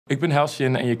Ik ben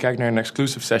Halcyon en je kijkt naar een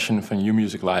exclusive session van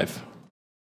umusic Live.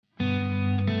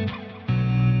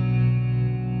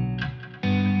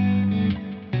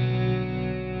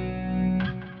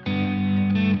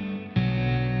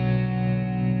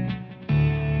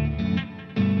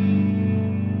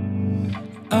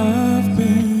 I've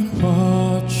been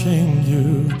watching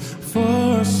you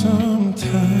for some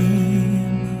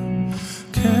time.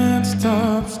 Can't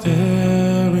stop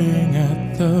staring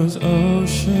at those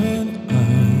ocean eyes.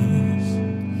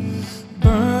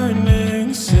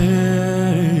 Burning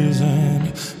cities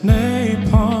and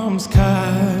napalm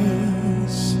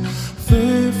skies.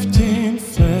 15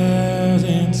 flares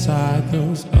inside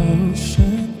those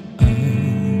ocean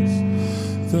eyes.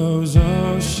 Those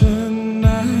ocean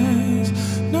eyes.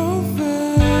 No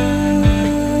fair.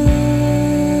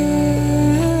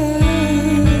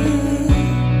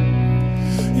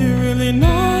 You really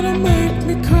know to make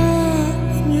me cry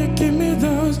when you give me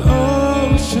those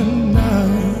ocean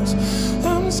eyes.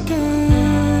 I'm scared.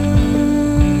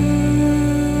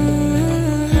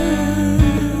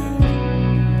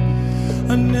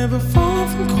 I never fall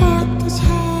from quite this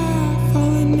high,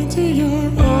 falling into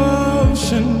your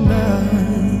ocean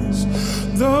eyes.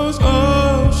 Those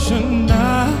ocean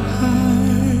eyes.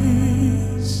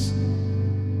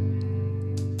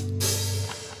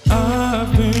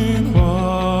 I've been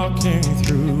walking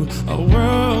through a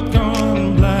world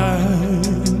gone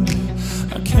blind.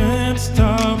 I can't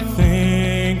stop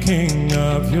thinking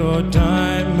of your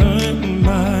diamond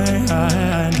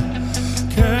mind.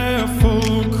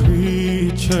 Careful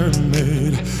creature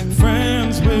made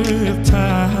friends with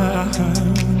time.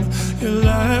 You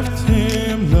left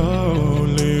him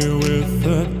lonely with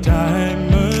a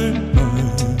diamond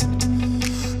mind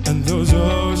and those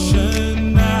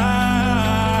ocean eyes.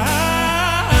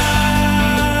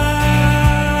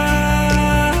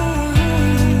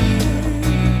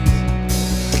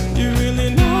 You really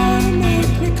know to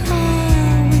make me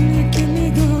cry when you give me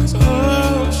those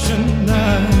ocean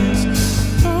eyes.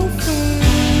 No fair.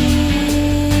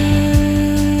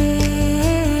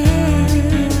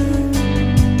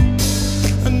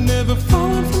 I never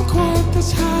fallen from quite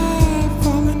this high,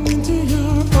 falling into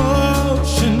your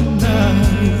ocean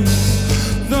eyes.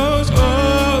 Those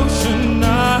ocean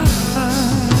eyes.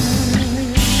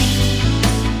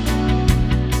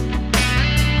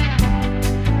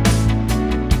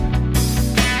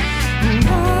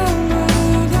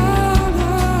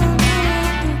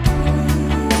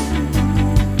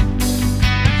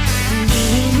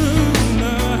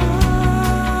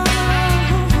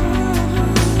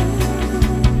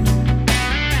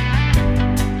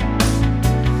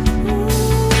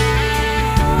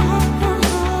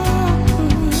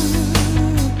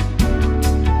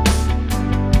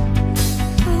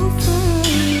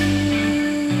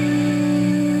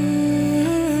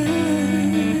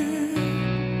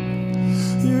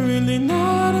 You really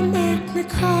know to make me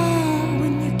cry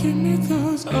when you give me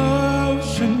those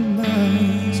ocean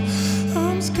eyes.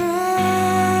 I'm scared.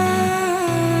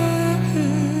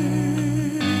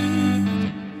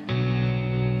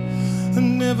 I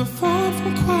never fall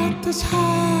from quite this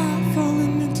high,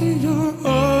 falling into your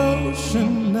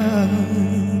ocean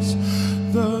eyes.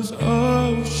 Those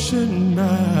ocean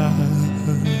eyes.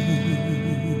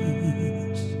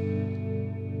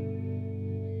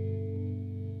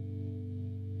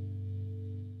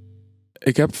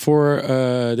 Ik heb voor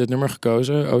dit nummer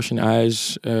gekozen, Ocean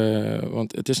Eyes,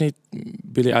 want het is niet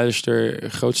Billie Eilish de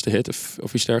grootste hit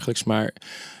of iets dergelijks, maar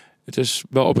het is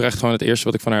wel oprecht gewoon het eerste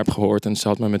wat ik van haar heb gehoord en ze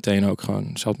had me meteen ook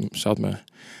gewoon, ze had me.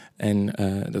 En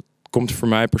dat komt voor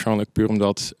mij persoonlijk puur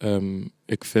omdat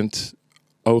ik vind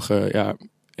ogen, ja,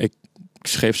 ik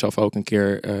schreef zelf ook een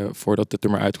keer voordat dit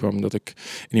nummer uitkwam dat ik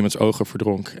in iemands ogen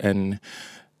verdronk en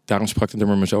daarom sprak het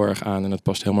nummer me zo erg aan en het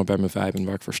past helemaal bij mijn vibe en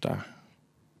waar ik voor sta.